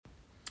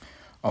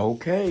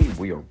Okay,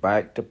 we are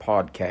back to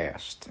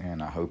podcast,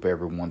 and I hope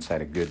everyone's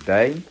had a good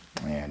day.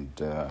 And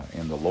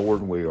in the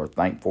Lord, we are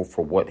thankful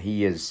for what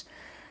He has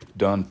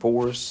done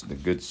for us, the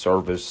good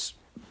service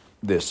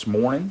this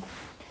morning.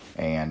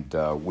 And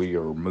we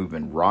are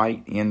moving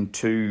right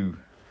into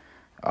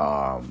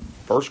 1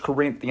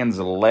 Corinthians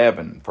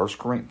 11. 1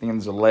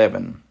 Corinthians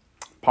 11.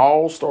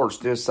 Paul starts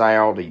this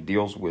out. He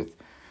deals with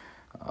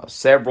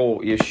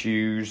several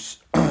issues.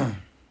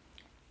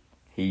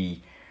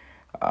 He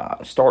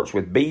starts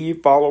with, "Be ye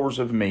followers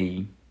of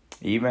me,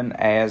 even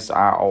as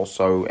I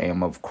also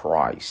am of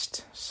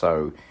Christ."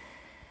 So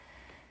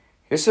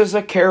this is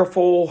a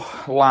careful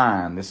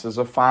line. This is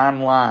a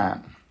fine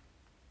line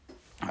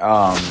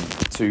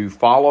to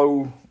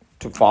follow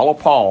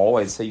Paul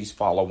as he's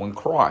following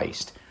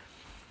Christ.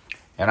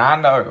 And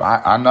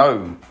I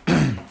know,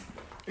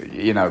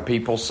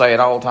 people say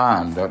it all the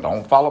time.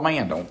 Don't follow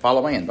man. Don't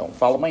follow man. Don't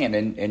follow man.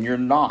 And you're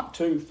not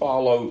to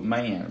follow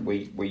man.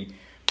 We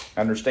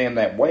understand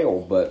that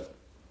well, but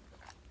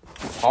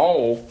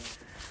Paul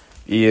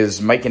is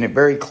making it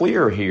very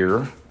clear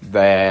here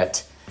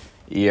that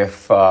if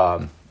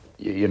follow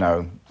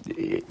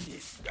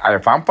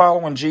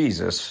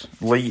Jesus,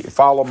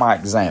 follow my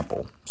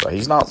example. So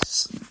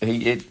that's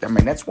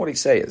what he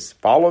says.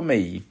 Follow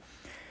me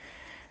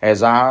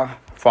as I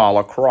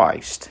follow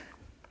Christ.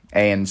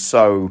 And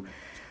so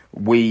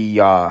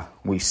we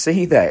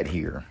see that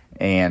here,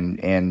 and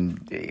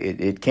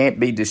it can't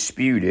be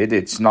disputed.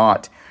 It's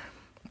not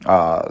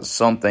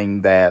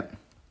something that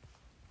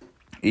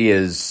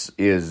is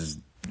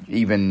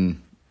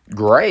even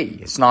gray.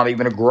 It's not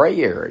even a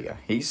gray area.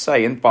 He's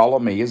saying, follow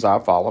me as I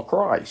follow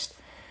Christ.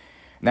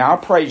 Now I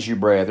praise you,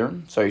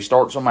 brethren. So he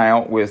starts them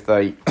out with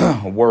a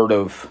word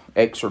of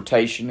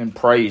exhortation and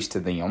praise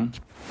to them.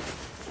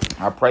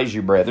 I praise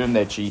you, brethren,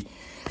 that ye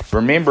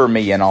remember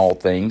me in all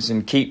things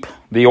and keep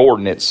the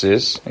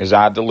ordinances as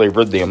I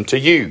delivered them to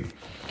you.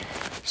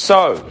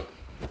 So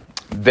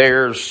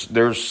there's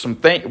some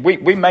things.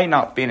 We may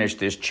not finish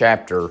this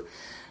chapter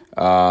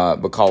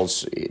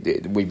because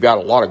we've got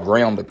a lot of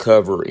ground to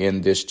cover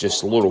in this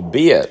just a little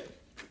bit.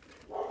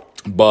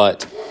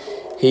 But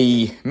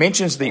he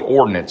mentions the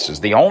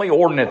ordinances. The only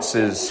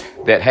ordinances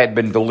that had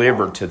been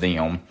delivered to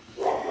them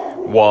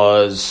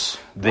was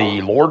the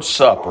Lord's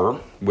Supper,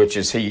 which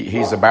is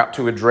he's about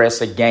to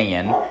address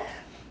again,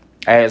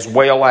 as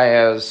well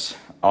as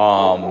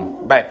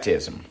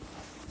baptism.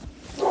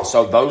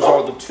 So those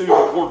are the two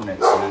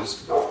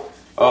ordinances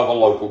of a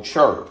local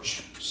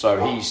church.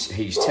 So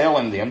he's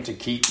telling them to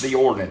keep the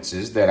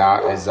ordinances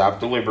as I've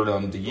delivered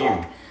unto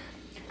you.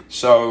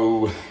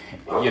 So,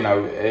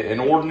 an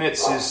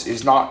ordinance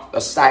is not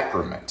a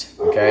sacrament,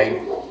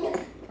 okay?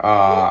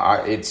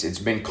 It's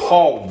been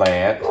called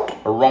that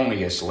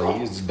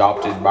erroneously. It's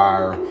adopted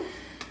by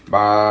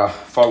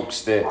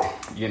folks that,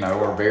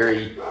 are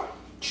very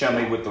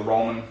chummy with the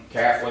Roman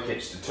Catholic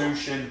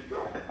institution.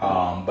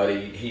 But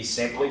he's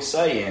simply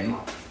saying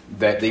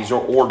that these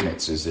are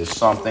ordinances. It's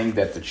something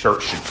that the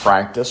church should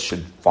practice,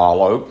 should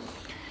follow.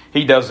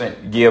 He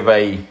doesn't give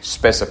a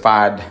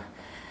specified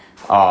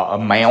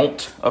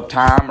amount of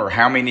time or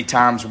how many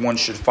times one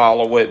should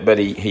follow it, but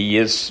he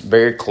is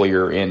very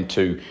clear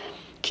to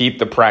keep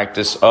the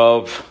practice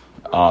of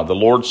the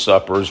Lord's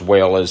Supper as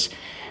well as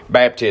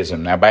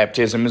baptism. Now,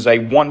 baptism is a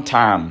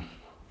one-time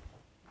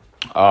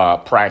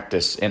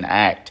practice and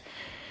act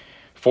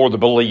for the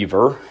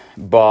believer,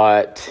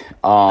 but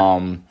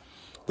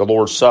the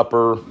Lord's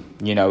Supper,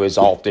 is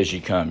oft as you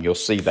come. You'll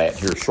see that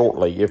here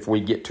shortly if we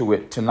get to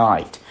it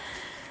tonight.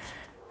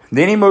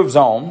 Then he moves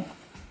on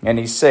and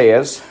he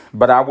says,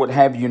 "But I would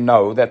have you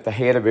know that the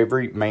head of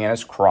every man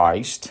is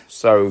Christ."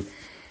 So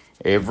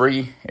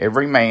every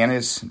man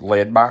is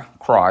led by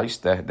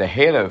Christ. The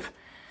head of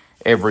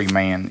every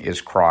man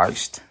is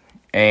Christ.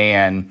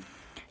 And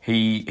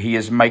he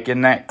is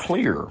making that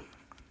clear.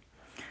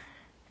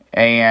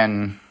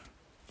 And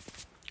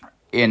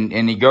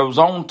he goes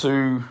on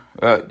to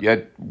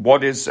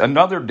what is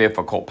another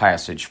difficult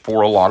passage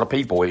for a lot of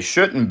people. It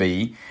shouldn't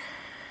be,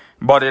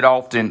 but it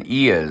often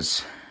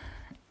is.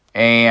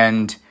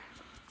 And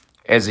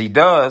as he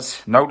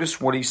does, notice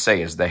what he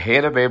says. The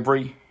head of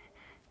every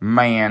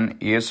man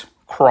is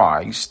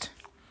Christ.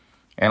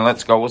 And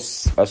let's go a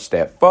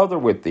step further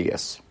with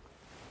this.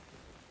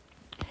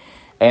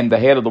 And the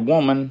head of the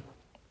woman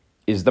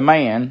is the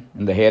man,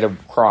 and the head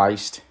of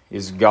Christ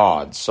is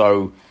God.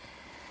 So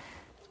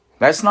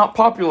that's not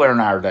popular in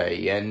our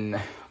day,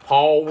 and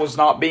Paul was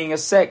not being a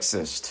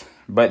sexist,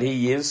 but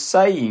he is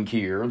saying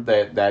here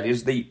that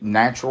is the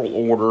natural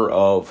order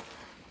of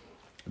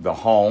the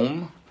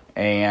home,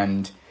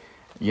 and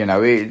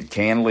it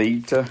can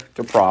lead to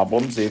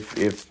problems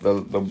if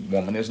the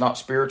woman is not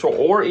spiritual,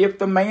 or if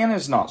the man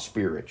is not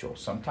spiritual.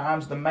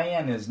 Sometimes the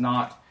man is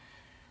not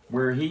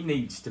where he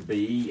needs to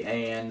be,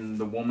 and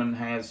the woman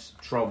has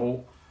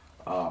trouble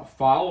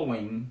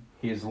following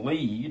his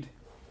lead.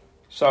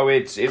 So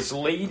it's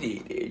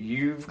leading.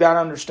 You've got to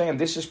understand,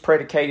 this is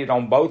predicated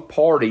on both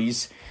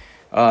parties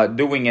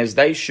doing as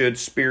they should,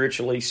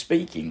 spiritually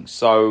speaking.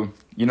 So,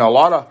 a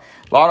lot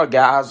of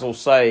guys will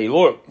say,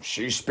 "Look,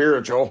 she's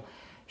spiritual.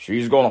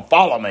 she's going to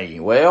follow me.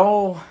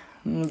 Well,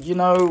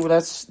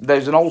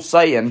 there's an old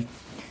saying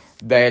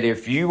that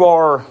if you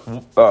are,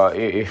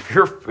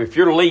 if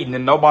you're leading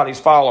and nobody's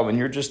following,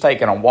 you're just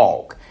taking a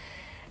walk.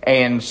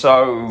 And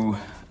so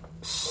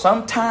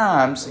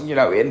sometimes,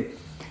 and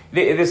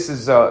this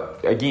is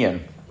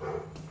again,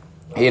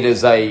 it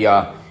is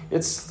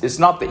it's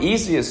not the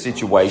easiest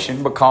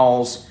situation,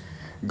 because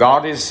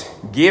God is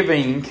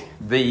giving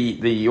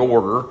the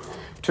order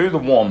to the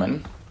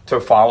woman to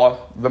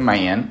follow the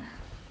man.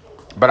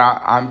 But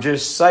I'm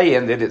just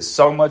saying that it's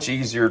so much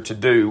easier to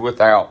do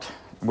without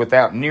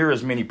near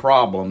as many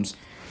problems.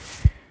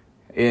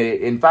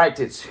 In fact,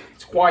 it's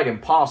quite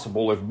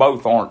impossible if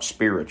both aren't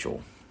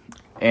spiritual.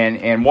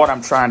 And what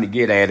I'm trying to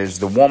get at is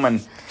the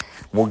woman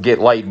will get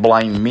laid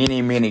blame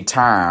many, many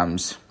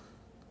times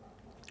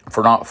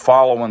for not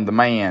following the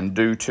man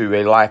due to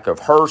a lack of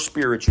her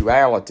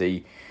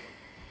spirituality,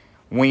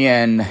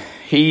 when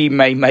he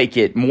may make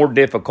it more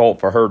difficult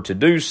for her to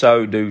do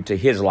so due to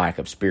his lack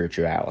of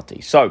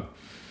spirituality. So,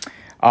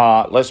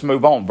 let's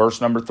move on.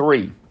 Verse number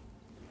 3.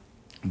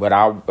 Verse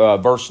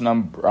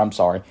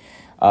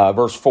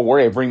 4,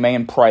 every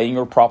man praying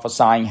or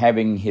prophesying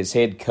having his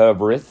head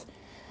covered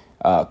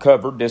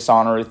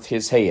dishonoreth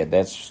his head.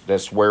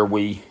 That's where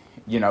we,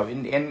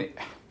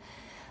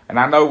 and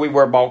I know we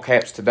wear ball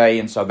caps today,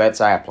 and so that's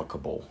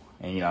applicable,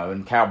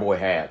 and cowboy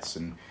hats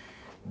and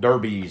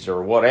derbies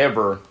or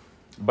whatever.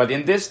 But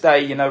in this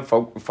day,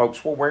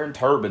 folks were wearing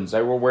turbans.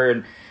 They were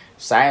wearing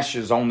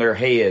sashes on their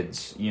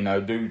heads,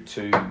 due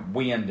to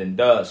wind and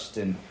dust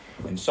and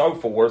so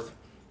forth.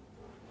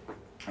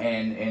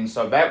 And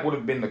so that would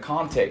have been the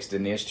context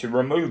in this, to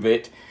remove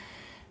it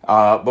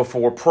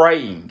before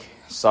praying.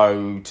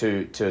 So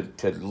to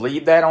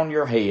leave that on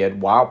your head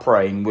while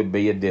praying would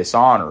be a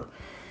dishonor.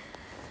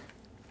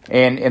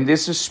 And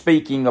this is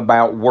speaking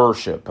about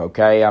worship,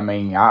 okay? I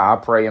mean, I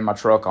pray in my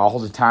truck all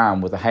the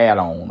time with a hat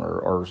on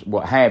or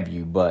what have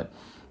you,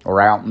 or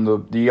out in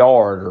the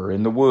yard or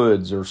in the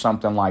woods or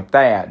something like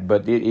that.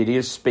 But it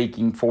is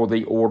speaking for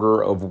the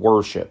order of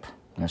worship.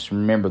 Let's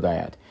remember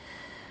that.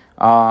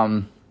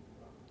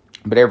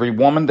 But every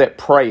woman that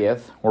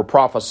prayeth or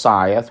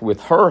prophesieth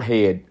with her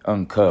head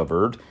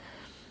uncovered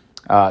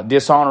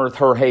dishonoreth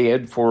her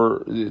head,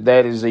 for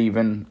that is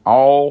even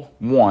all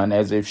one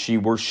as if she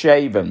were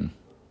shaven.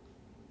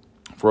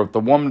 For if the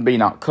woman be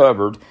not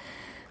covered,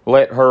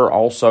 let her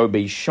also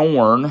be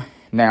shorn.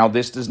 Now,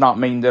 this does not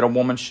mean that a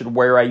woman should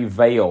wear a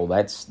veil.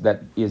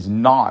 That is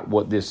not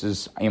what this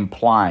is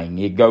implying.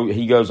 He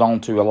goes on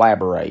to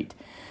elaborate.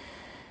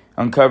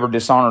 Uncovered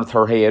dishonoreth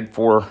her head,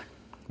 for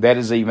that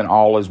is even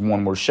all as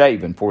one were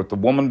shaven. For if the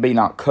woman be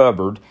not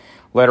covered,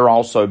 let her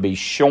also be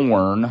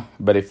shorn.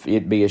 But if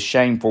it be a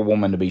shame for a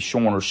woman to be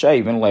shorn or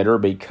shaven, let her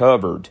be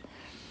covered.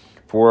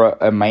 For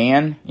a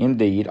man,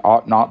 indeed,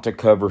 ought not to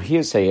cover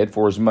his head,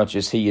 for as much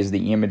as he is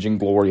the image and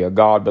glory of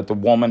God, but the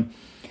woman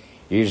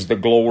is the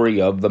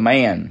glory of the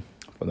man.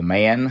 For the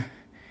man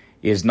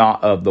is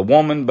not of the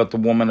woman, but the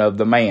woman of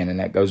the man. And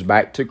that goes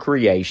back to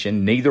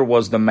creation. Neither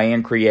was the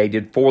man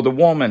created for the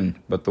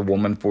woman, but the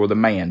woman for the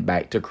man.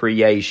 Back to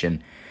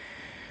creation.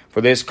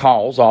 For this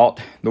cause ought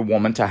the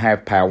woman to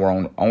have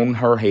power on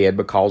her head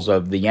because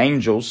of the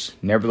angels.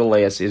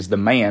 Nevertheless is the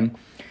man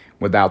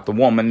without the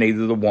woman,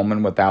 neither the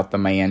woman without the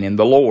man in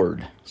the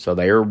Lord. So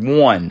they are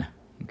one.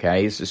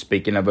 Okay, this is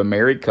speaking of a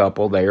married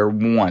couple. They are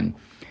one.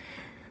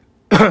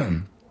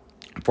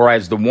 For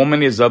as the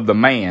woman is of the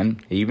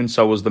man, even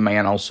so is the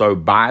man also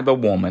by the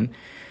woman,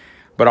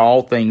 but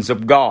all things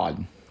of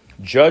God.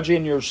 Judge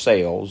in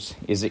yourselves,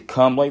 is it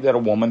comely that a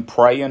woman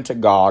pray unto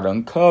God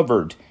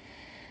uncovered?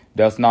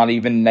 Doth not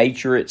even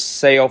nature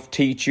itself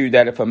teach you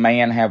that if a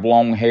man have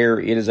long hair,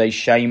 it is a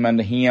shame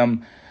unto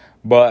him?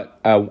 But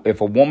if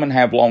a woman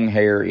have long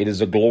hair, it is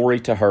a glory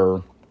to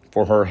her,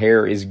 for her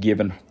hair is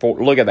given,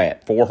 look at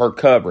that, for her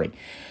covering.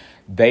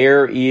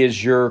 There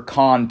is your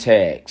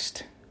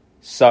context.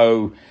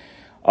 So,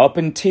 up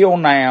until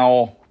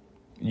now,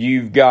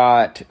 you've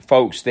got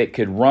folks that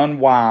could run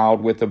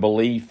wild with the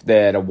belief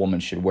that a woman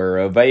should wear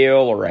a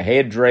veil or a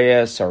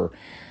headdress or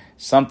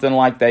something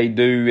like they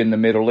do in the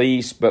Middle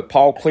East. But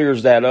Paul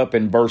clears that up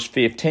in verse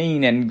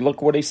 15, and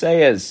look what he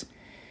says.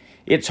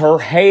 It's her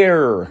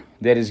hair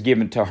that is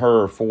given to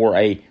her for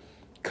a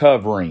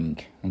covering,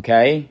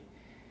 okay?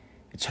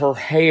 It's her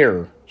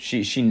hair.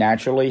 She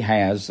naturally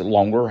has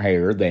longer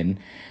hair than,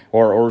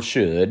 or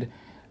should,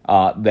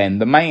 than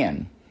the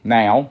man.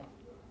 Now,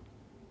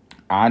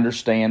 I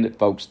understand that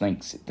folks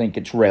think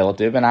it's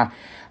relative, and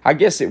I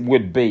guess it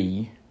would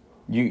be.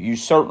 You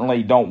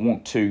certainly don't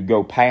want to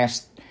go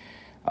past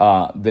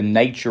the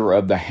nature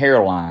of the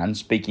hairline,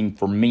 speaking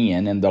for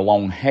men and the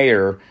long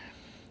hair,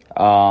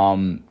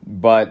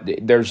 but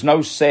there's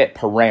no set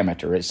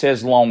parameter. It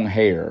says long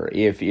hair.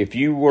 If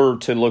you were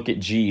to look at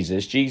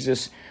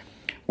Jesus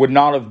would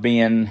not have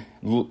been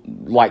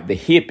like the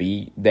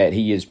hippie that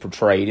he is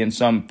portrayed in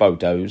some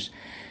photos.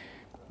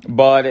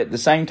 But at the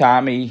same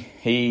time,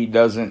 he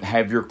doesn't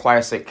have your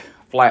classic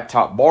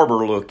flat-top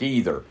barber look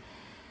either.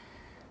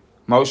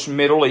 Most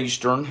Middle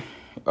Eastern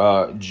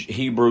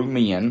Hebrew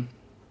men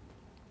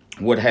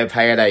would have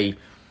had a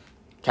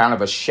kind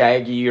of a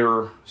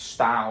shaggier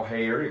style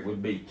hair. It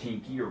would be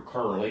kinky or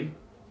curly.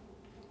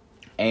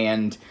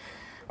 And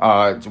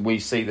we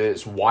see that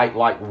it's white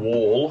like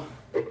wool.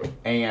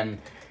 And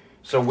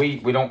so we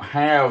don't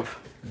have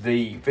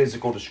the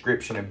physical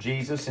description of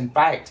Jesus. In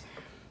fact,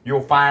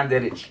 you'll find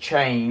that it's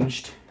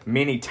changed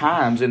many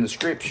times in the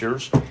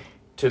Scriptures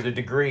to the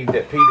degree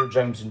that Peter,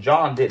 James, and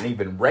John didn't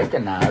even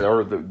recognize,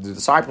 or the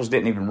disciples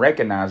didn't even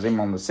recognize him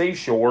on the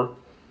seashore.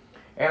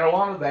 And a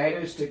lot of that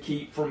is to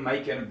keep from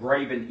making a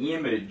graven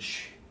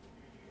image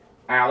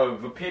out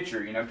of a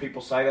picture. You know,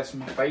 people say, that's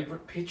my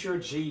favorite picture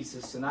of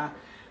Jesus, and I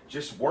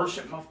just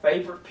worship my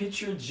favorite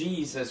picture of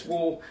Jesus.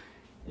 Well,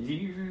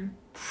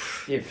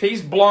 if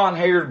he's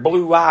blonde-haired,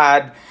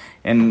 blue-eyed,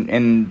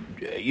 and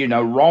you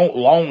know,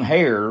 long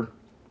hair,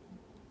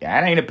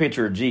 that ain't a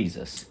picture of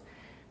Jesus.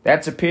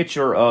 That's a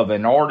picture of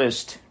an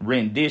artist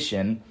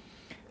rendition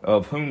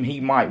of whom he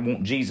might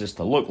want Jesus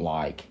to look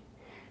like.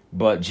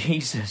 But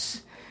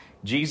Jesus,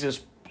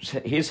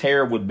 his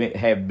hair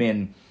had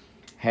been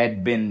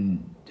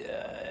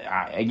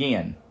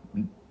again,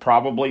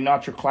 probably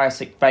not your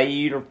classic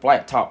fade or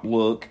flat top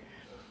look.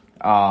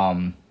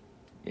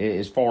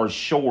 As far as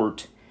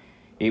short,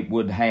 it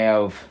would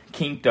have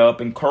kinked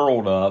up and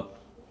curled up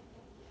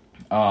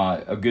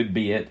a good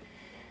bit,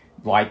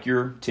 like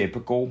your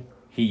typical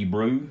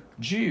Hebrew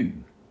Jew,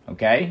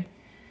 okay?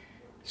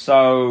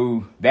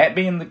 So, that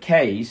being the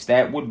case,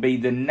 that would be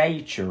the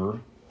nature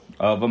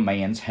of a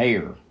man's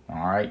hair,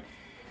 all right?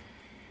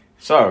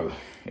 So,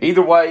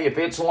 either way, if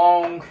it's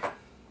long,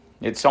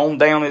 it's on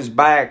down his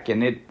back,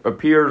 and it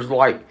appears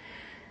like,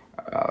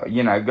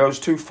 goes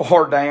too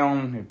far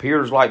down, it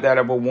appears like that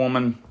of a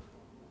woman,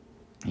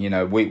 you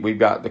know, we've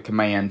got the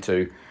command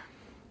to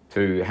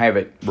have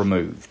it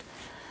removed.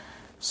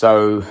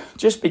 So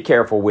just be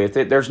careful with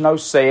it. There's no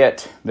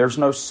set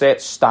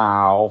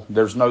style.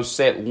 There's no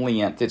set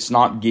length. It's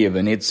not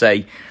given. It's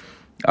a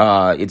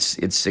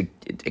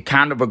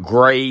kind of a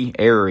gray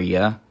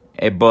area,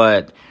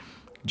 but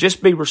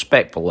just be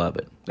respectful of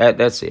it.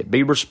 That's it.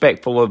 Be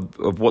respectful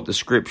of what the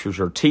Scriptures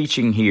are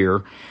teaching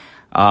here,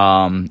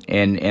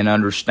 and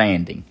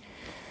understanding.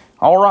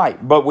 All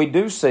right, but we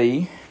do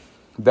see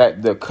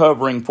that the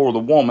covering for the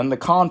woman, the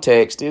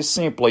context is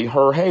simply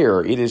her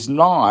hair. It is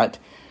not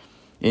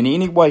in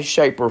any way,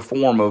 shape, or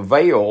form a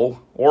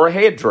veil or a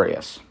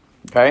headdress.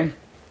 Okay?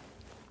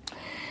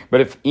 But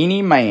if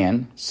any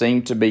man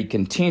seem to be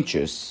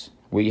contentious,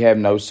 we have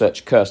no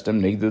such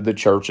custom, neither the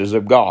churches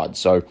of God.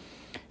 So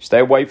stay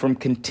away from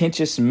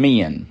contentious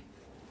men.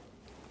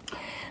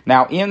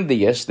 Now in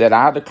this that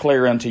I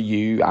declare unto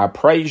you, I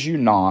praise you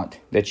not,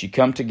 that you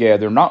come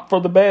together, not for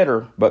the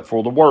better, but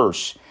for the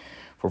worse.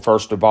 For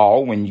first of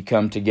all, when you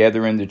come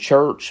together in the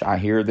church, I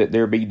hear that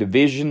there be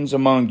divisions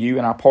among you,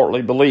 and I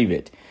partly believe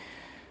it.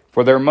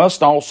 For there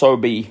must also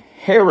be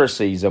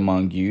heresies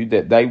among you,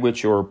 that they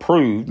which are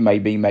approved may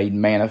be made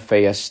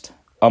manifest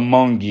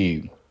among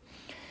you.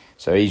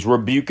 So he's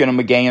rebuking them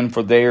again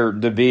for their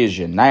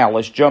division. Now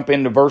let's jump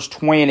into verse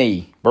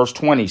 20. Verse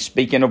 20,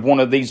 speaking of one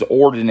of these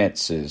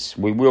ordinances.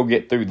 We will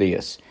get through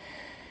this.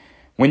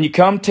 When you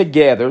come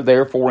together,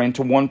 therefore,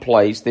 into one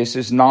place, this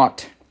is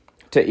not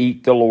to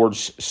eat the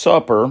Lord's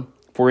Supper.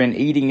 For in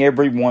eating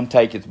every one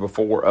taketh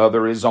before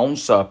other his own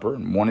supper,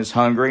 and one is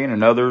hungry, and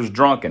another is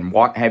drunken.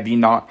 What have ye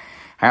not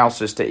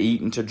houses to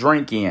eat and to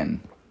drink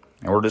in?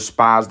 Or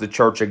despise the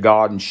church of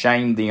God, and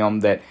shame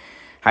them that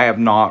have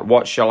not?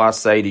 What shall I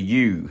say to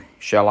you?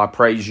 Shall I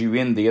praise you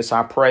in this?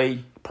 I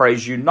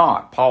praise you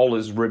not. Paul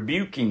is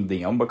rebuking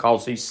them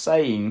because he's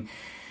saying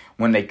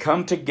when they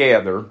come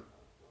together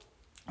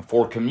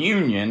for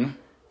communion,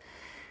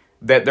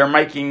 that they're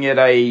making it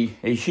a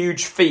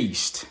huge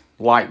feast,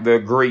 like the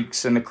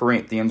Greeks and the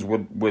Corinthians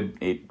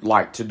would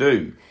like to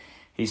do.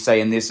 He's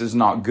saying this is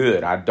not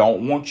good. I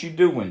don't want you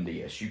doing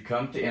this. You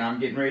come to, and I'm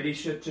getting ready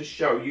to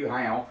show you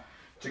how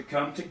to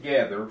come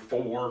together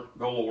for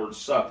the Lord's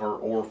Supper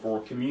or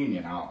for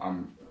communion.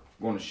 I'm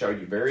going to show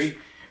you very,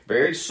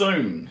 very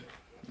soon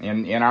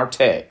in our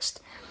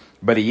text.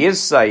 But he is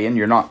saying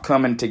you're not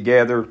coming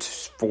together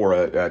for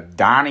a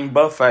dining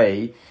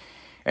buffet,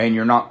 and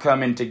you're not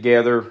coming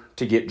together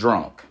to get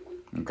drunk.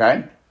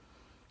 Okay?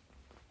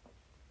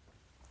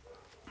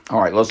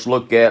 All right, let's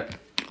look at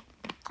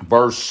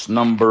verse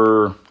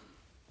number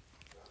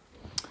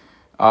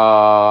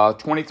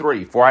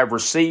 23. For I have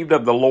received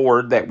of the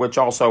Lord that which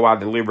also I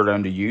delivered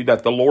unto you,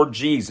 that the Lord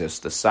Jesus,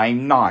 the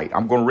same night,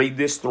 I'm going to read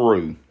this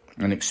through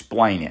and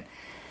explain it,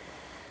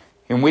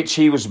 in which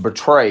he was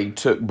betrayed,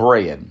 took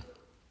bread.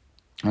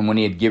 And when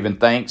he had given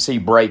thanks, he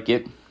brake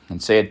it,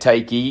 and said,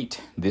 Take,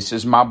 eat, this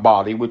is my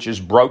body, which is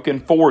broken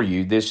for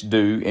you. This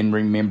do in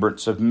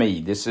remembrance of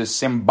me. This is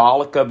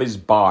symbolic of his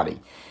body.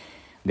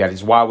 That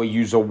is why we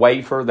use a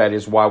wafer. That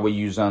is why we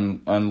use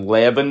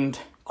unleavened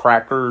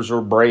crackers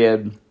or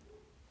bread,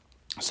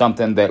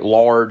 something that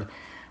lard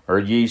or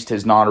yeast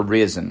has not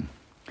arisen.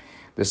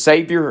 The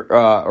Savior,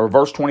 or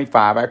verse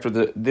 25, after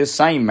this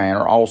same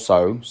manner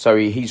also, so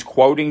he's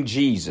quoting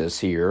Jesus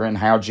here and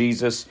how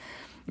Jesus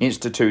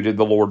instituted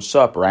the Lord's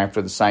Supper.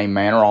 After the same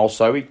manner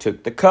also he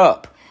took the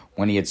cup,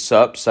 when he had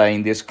supped,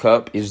 saying, This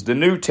cup is the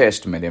New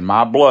Testament in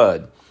my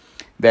blood.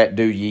 That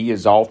do ye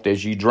as oft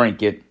as ye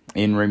drink it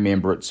in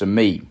remembrance of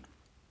me.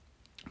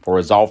 For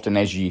as often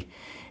as ye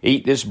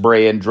eat this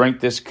bread and drink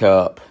this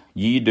cup,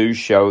 ye do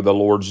show the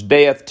Lord's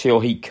death till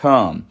he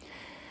come.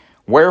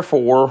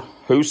 Wherefore,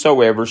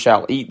 whosoever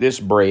shall eat this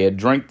bread,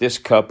 drink this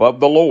cup of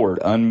the Lord,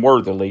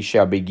 unworthily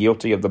shall be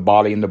guilty of the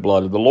body and the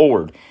blood of the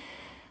Lord.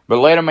 But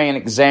let a man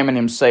examine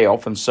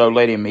himself, and so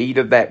let him eat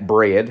of that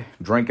bread,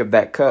 drink of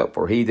that cup.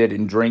 For he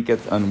that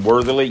drinketh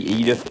unworthily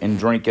eateth and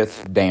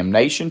drinketh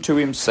damnation to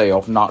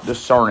himself, not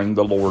discerning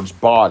the Lord's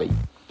body.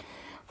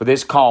 For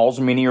this cause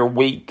many are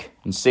weak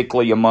and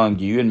sickly among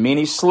you, and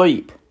many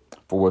sleep.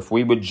 For if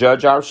we would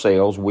judge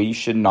ourselves, we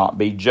should not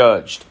be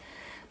judged.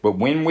 But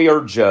when we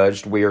are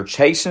judged, we are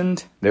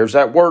chastened. There's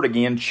that word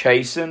again,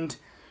 chastened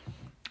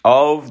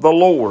of the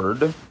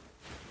Lord,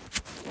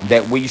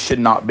 that we should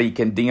not be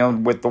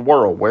condemned with the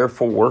world.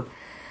 Wherefore,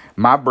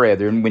 my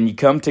brethren, when ye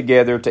come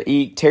together to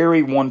eat,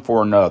 tarry one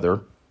for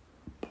another.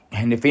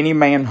 And if any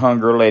man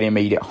hunger, let him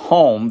eat at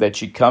home,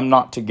 that ye come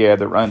not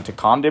together unto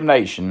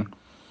condemnation.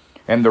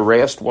 And the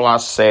rest will I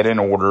set in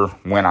order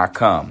when I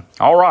come.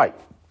 All right,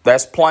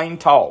 that's plain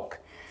talk.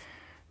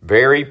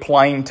 Very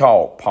plain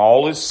talk.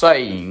 Paul is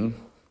saying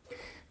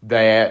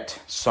that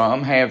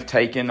some have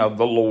taken of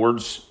the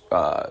Lord's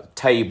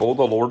table,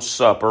 the Lord's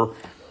Supper,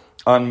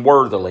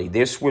 unworthily.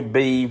 This would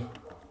be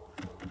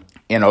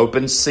in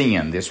open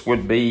sin. This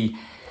would be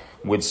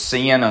with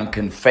sin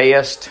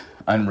unconfessed,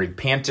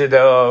 unrepented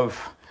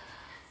of,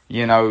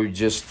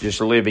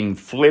 just living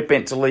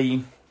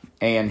flippantly.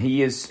 And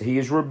he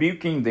is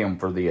rebuking them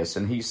for this.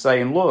 And he's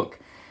saying, look,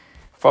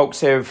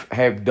 folks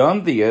have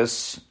done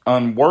this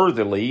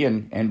unworthily,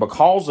 and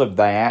because of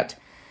that,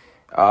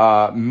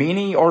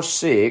 many are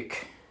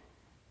sick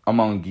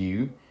among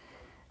you,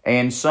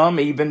 and some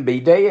even be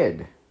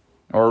dead,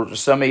 or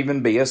some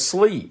even be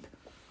asleep.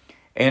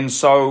 And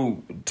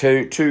so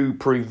to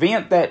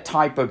prevent that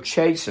type of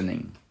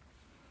chastening,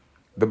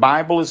 the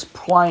Bible is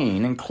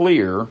plain and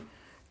clear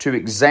to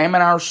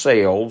examine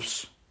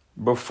ourselves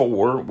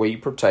before we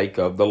partake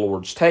of the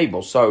Lord's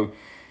table. So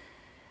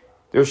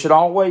there should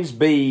always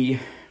be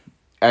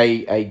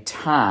a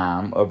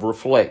time of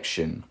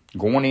reflection.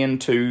 Going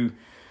into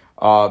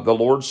the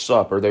Lord's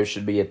Supper, there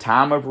should be a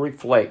time of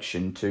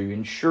reflection to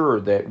ensure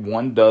that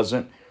one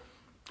doesn't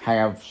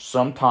have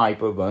some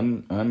type of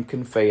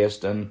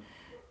unconfessed and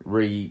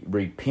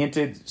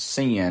repented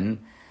sin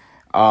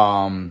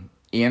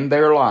in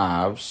their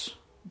lives,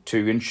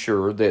 to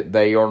ensure that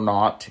they are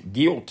not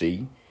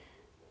guilty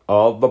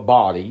of the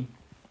body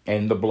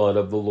and the blood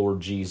of the Lord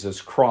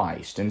Jesus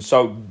Christ. And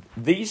so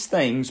these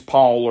things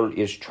Paul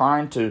is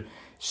trying to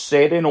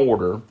set in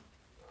order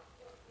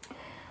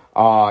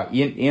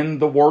in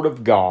the Word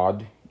of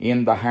God,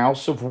 in the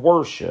house of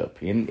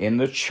worship, in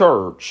the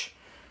church,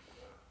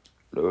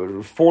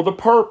 for the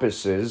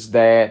purposes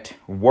that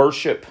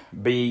worship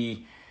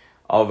be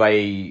of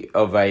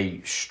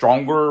a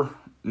stronger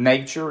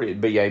nature,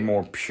 it be a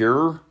more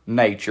pure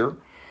nature.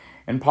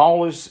 And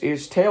Paul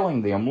is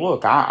telling them,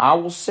 look, I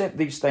will set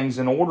these things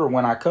in order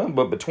when I come,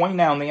 but between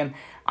now and then,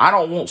 I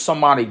don't want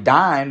somebody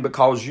dying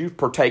because you've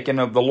partaken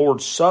of the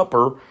Lord's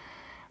Supper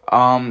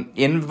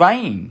in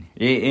vain,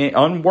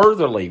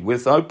 unworthily,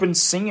 with open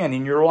sin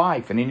in your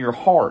life and in your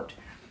heart.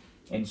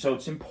 And so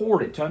it's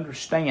important to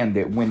understand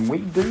that when we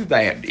do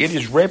that, it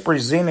is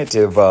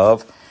representative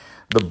of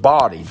the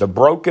body, the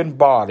broken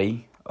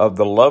body of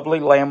the lovely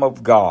Lamb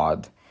of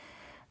God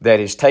that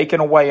has taken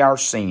away our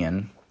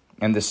sin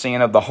and the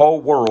sin of the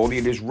whole world.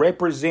 It is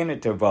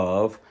representative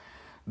of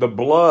the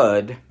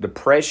blood, the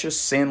precious,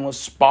 sinless,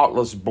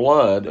 spotless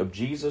blood of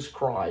Jesus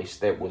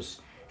Christ that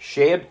was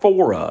shed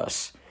for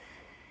us.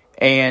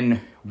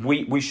 And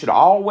we should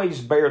always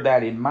bear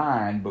that in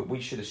mind, but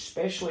we should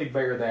especially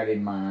bear that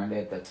in mind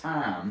at the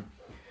time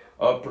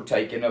of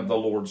partaking of the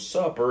Lord's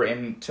Supper,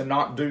 and to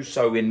not do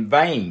so in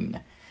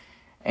vain.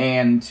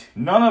 And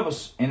none of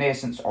us, in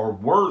essence, are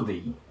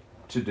worthy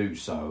to do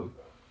so.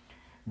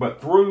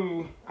 But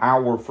through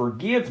our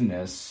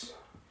forgiveness,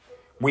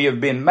 we have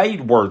been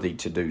made worthy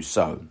to do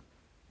so.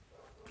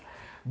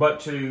 But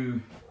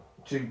to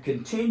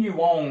continue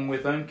on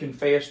with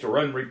unconfessed or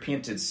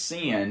unrepented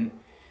sin,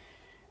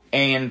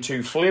 and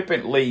to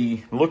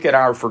flippantly look at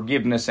our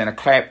forgiveness in a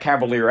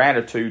cavalier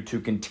attitude to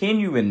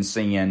continue in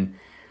sin,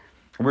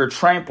 we're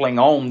trampling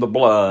on the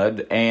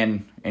blood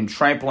and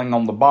trampling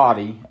on the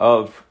body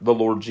of the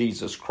Lord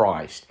Jesus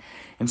Christ.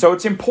 And so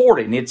it's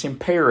important, it's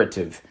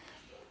imperative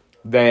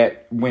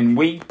that when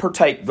we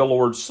partake the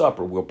Lord's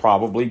Supper, we'll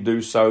probably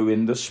do so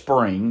in the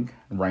spring,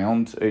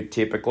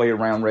 typically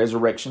around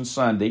Resurrection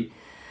Sunday,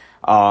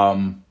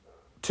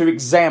 to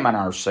examine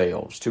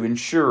ourselves, to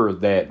ensure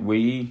that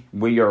we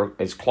are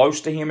as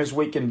close to Him as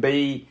we can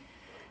be,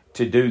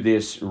 to do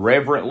this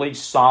reverently,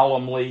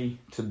 solemnly,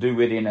 to do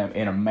it in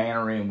a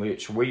manner in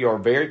which we are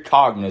very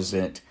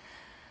cognizant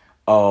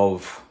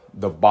of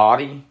the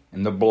body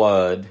and the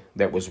blood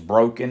that was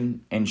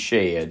broken and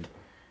shed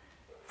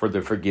for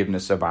the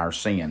forgiveness of our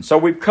sins. So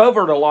we've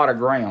covered a lot of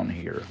ground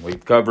here.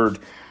 We've covered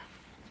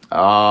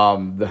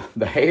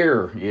The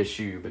hair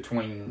issue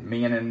between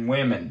men and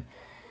women.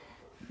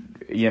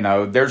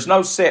 There's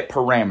no set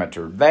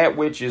parameter. That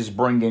which is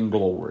bringing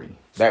glory.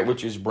 That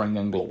which is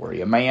bringing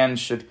glory. A man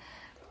should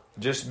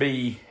just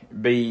be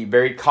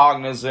very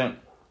cognizant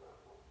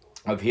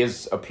of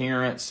his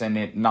appearance and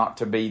it not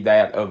to be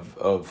that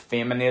of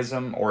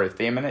feminism or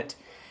effeminate.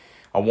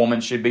 A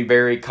woman should be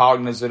very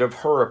cognizant of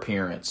her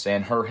appearance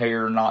and her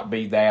hair not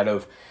be that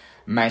of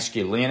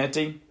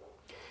masculinity.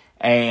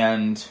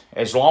 And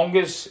as long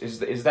as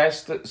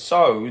that's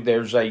so,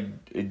 there's a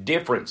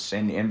difference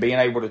in being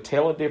able to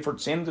tell a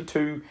difference in the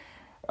two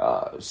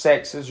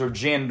sexes or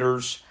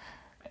genders,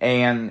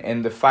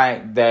 and the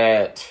fact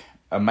that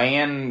a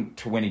man,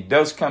 when he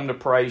does come to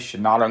pray,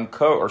 should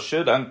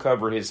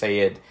uncover his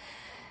head.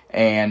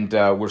 And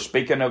we're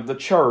speaking of the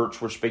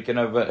church. We're speaking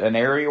of an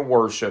area of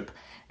worship.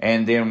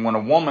 And then when a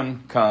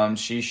woman comes,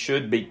 she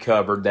should be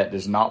covered. That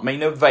does not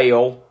mean a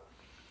veil.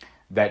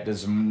 That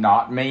does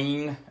not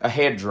mean a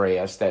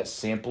headdress. That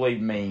simply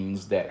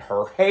means that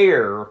her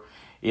hair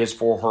is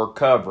for her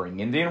covering.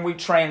 And then we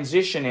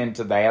transition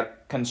into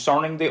that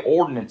concerning the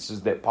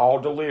ordinances that Paul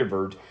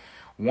delivered.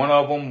 One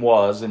of them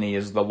was and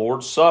is the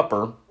Lord's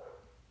Supper.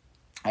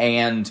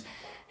 And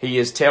he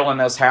is telling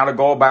us how to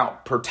go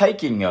about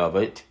partaking of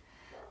it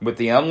with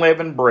the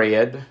unleavened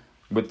bread,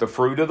 with the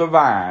fruit of the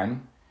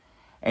vine,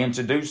 and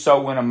to do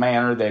so in a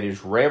manner that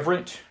is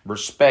reverent,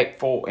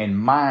 respectful, and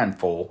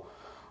mindful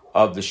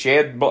of the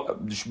shed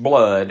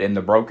blood and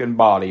the broken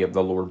body of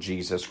the Lord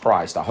Jesus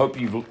Christ. I hope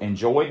you've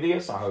enjoyed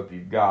this. I hope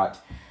you've got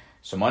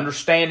some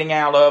understanding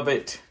out of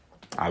it.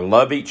 I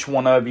love each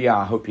one of you.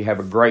 I hope you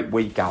have a great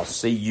week. I'll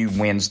see you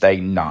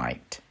Wednesday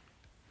night.